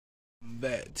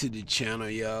back to the channel,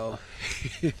 y'all.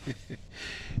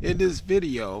 In this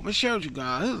video, I'm gonna share with you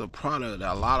guys, here's a product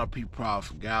that a lot of people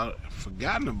probably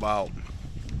forgotten about.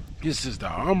 This is the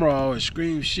Armorall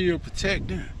Extreme Shield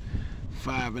Protectant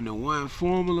 5-in-1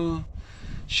 formula.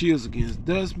 Shields against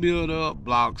dust buildup,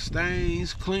 blocks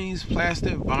stains, cleans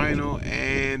plastic, vinyl,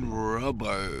 and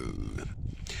rubber.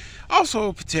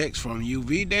 Also protects from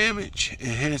UV damage,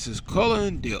 enhances color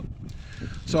and dip.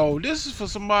 So this is for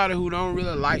somebody who don't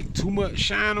really like too much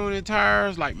shine on their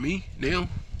tires, like me now.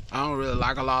 I don't really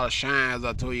like a lot of shine, as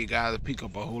I told you guys, to pick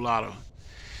up a whole lot of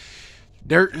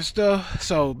dirt and stuff.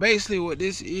 So basically what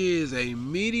this is, a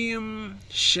medium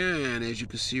shine, as you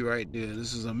can see right there.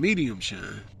 This is a medium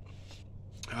shine.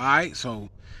 Alright, so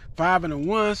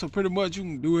 5-in-1, so pretty much you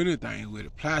can do anything with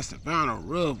it. Plastic, vinyl,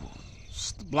 rubber,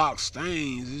 block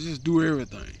stains, it just do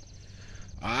everything.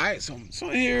 Alright, so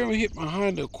here we hit my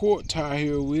Honda Accord tire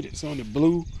here with it. It's on the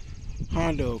blue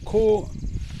Honda Accord.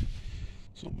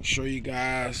 So I'm gonna show you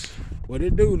guys what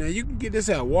it do. Now you can get this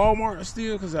at Walmart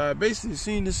still, because I basically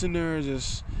seen this in there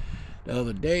just the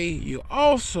other day. You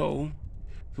also,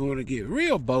 if you want to get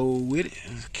real bold with it,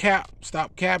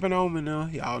 stop capping on me now.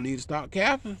 Y'all need to stop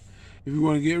capping. If you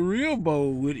want to get real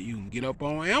bold with it, you can get up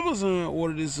on Amazon,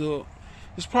 order this up.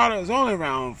 This product is only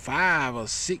around $5 or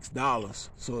 $6,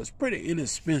 so it's pretty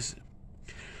inexpensive.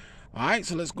 Alright,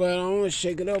 so let's go ahead and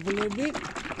shake it up a little bit. Let's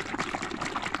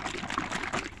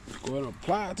go ahead and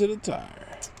apply it to the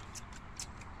tire.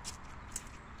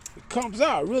 It comes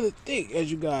out really thick,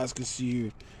 as you guys can see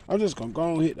here. I'm just going to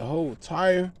go and hit the whole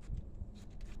tire.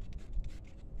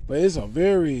 But it's a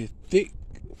very thick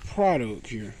product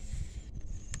here.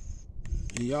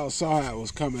 And y'all saw how it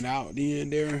was coming out the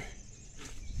end there.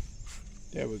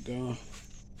 There we go.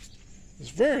 It's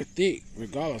very thick,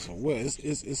 regardless of what.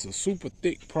 It's a super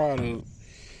thick product,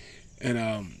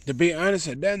 and to be honest,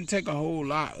 it doesn't take a whole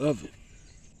lot of it.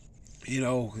 You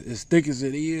know, as thick as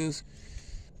it is,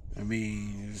 I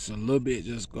mean, it's a little bit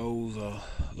just goes a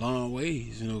long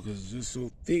ways. You know, because it's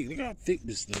so thick. Look how thick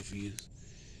this stuff is.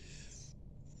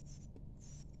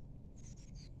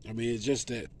 I mean, it's just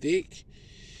that thick.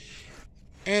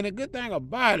 And the good thing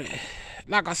about it,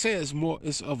 like I said,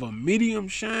 it's of a medium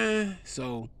shine,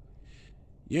 so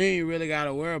you ain't really got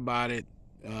to worry about it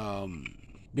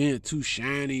being too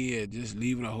shiny or just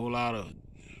leaving a whole lot of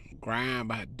grime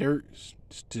by dirt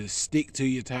to stick to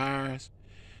your tires.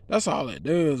 That's all it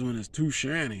does when it's too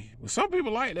shiny. But some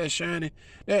people like that shiny.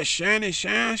 That shine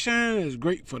is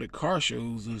great for the car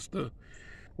shows and stuff.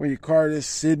 When your car just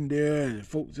sitting there and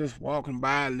folks just walking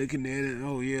by looking at it,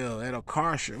 oh yeah, at a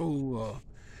car show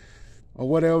or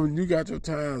whatever, you got your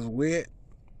tires wet.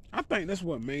 I think that's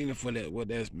what mainly for that, what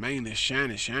that's mainly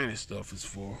shiny stuff is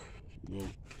for. You know?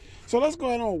 So let's go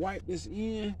ahead and wipe this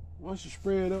in. Once you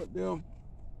spray it up there,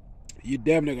 you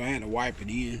definitely gonna have to wipe it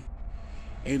in.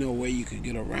 Ain't no way you can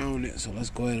get around it, so let's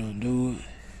go ahead and do it.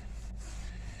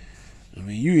 I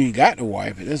mean, you ain't got to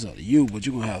wipe it, that's up to you, but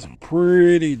you're gonna have some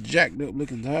pretty jacked up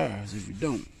looking tires if you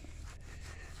don't.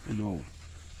 You know,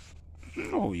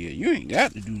 oh yeah, you ain't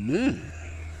got to do nothing.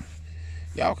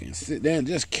 Y'all can sit there and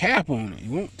just cap on it.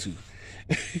 You want to.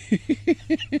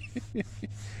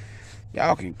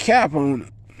 Y'all can cap on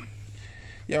it.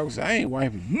 Y'all can say, I ain't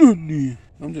wiping nothing.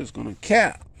 I'm just going to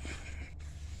cap.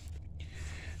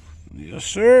 Yes,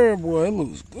 sir, boy. It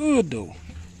looks good, though.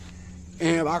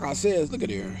 And like I said, look at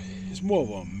there. It's more of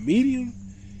a medium.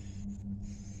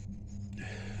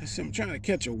 I'm trying to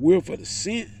catch a whiff of the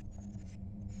scent.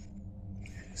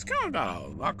 It's kind of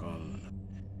got like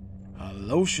a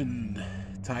lotion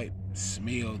type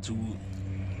smell to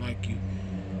it, like you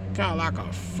kind of like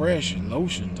a fresh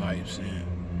lotion type scent.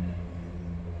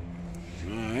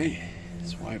 All right,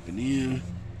 let's wipe it in.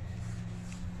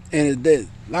 And it,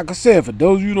 like I said, for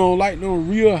those of you who don't like no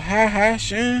real high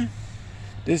shine,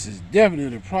 this is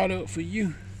definitely the product for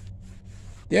you.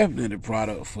 Definitely the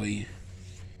product for you.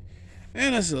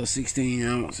 And it's a 16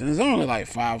 ounce, and it's only like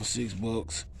 $5 or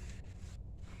 $6.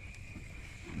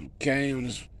 Okay,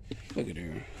 look at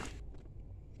her.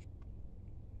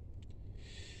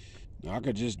 Now I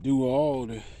could just do all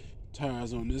the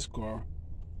tires on this car.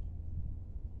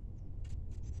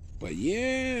 But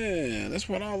yeah, that's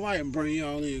what I like, and bring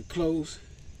y'all in close.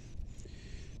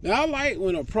 Now I like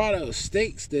when a product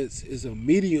states that it's a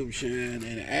medium shine,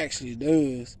 and it actually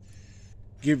does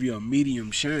give you a medium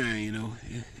shine, you know.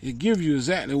 It gives you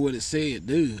exactly what it says it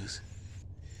does.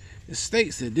 It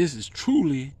states that this is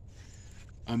truly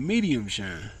a medium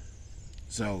shine.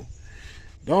 So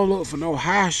don't look for no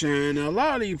high shine. Now, a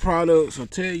lot of these products will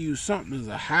tell you something is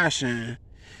a high shine,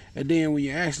 and then when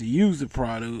you actually use the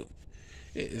product,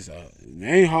 it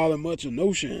ain't hardly much of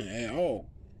no shine at all.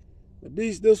 But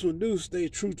this one do stay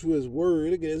true to its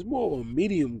word. It's more of a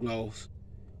medium gloss.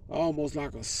 Almost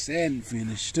like a satin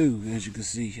finish too, as you can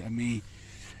see. I mean,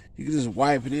 you can just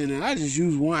wipe it in, and I just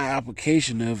use one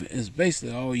application of it. It's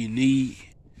basically all you need.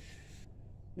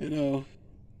 You know,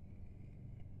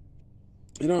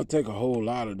 it don't take a whole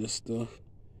lot of this stuff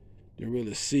to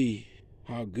really see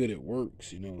how good it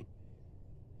works, you know.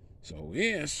 So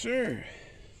yeah, sure,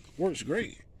 works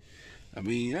great. I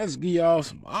mean, let's give y'all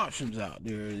some options out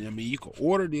there. I mean, you can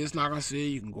order this, like I said.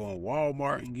 You can go on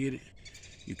Walmart and get it.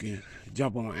 You can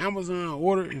jump on Amazon and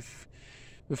order it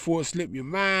before it slip your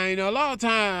mind. You know, a lot of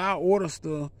times I order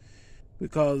stuff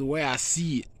because the way I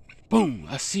see it, boom,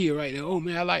 I see it right there. Oh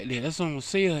man, I like that. That's on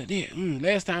sale there.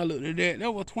 Last time I looked at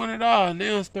that was $20.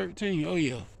 Now it's $13. Oh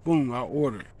yeah, boom, I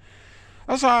ordered it.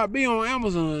 That's how I be on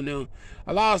Amazon now.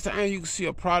 A lot of times you can see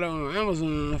a product on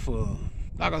Amazon for,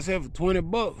 like I said, for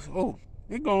 $20. Oh,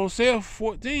 it gonna sell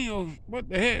for 14. Oh, what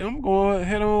the heck? I'm going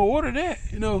ahead and order that.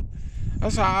 You know,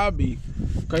 that's how I be.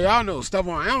 Cause y'all know stuff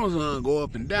on Amazon go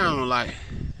up and down. Like,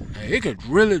 it could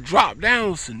really drop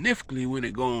down significantly when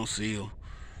it go on sale.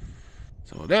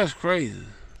 So that's crazy.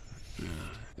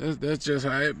 Yeah, that's just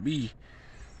how it be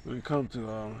when it comes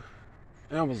to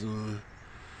Amazon.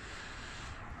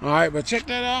 Alright, but check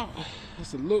that out.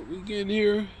 That's the look we getting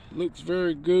here. Looks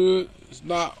very good. It's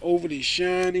not overly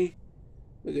shiny.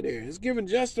 Look at there. It's giving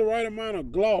just the right amount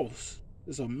of gloss.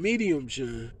 It's a medium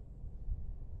shine.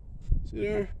 See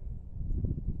there?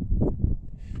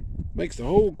 Makes the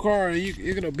whole car, and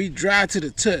you're gonna be dry to the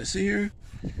touch. See here?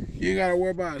 You ain't gotta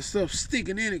worry about the stuff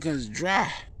sticking in it because it's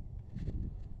dry.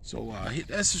 So hit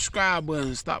that subscribe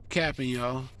button. Stop capping,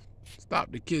 y'all.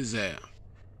 Stop the kids out.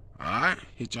 Alright?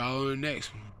 Hit y'all on the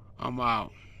next one. I'm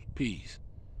out. Peace.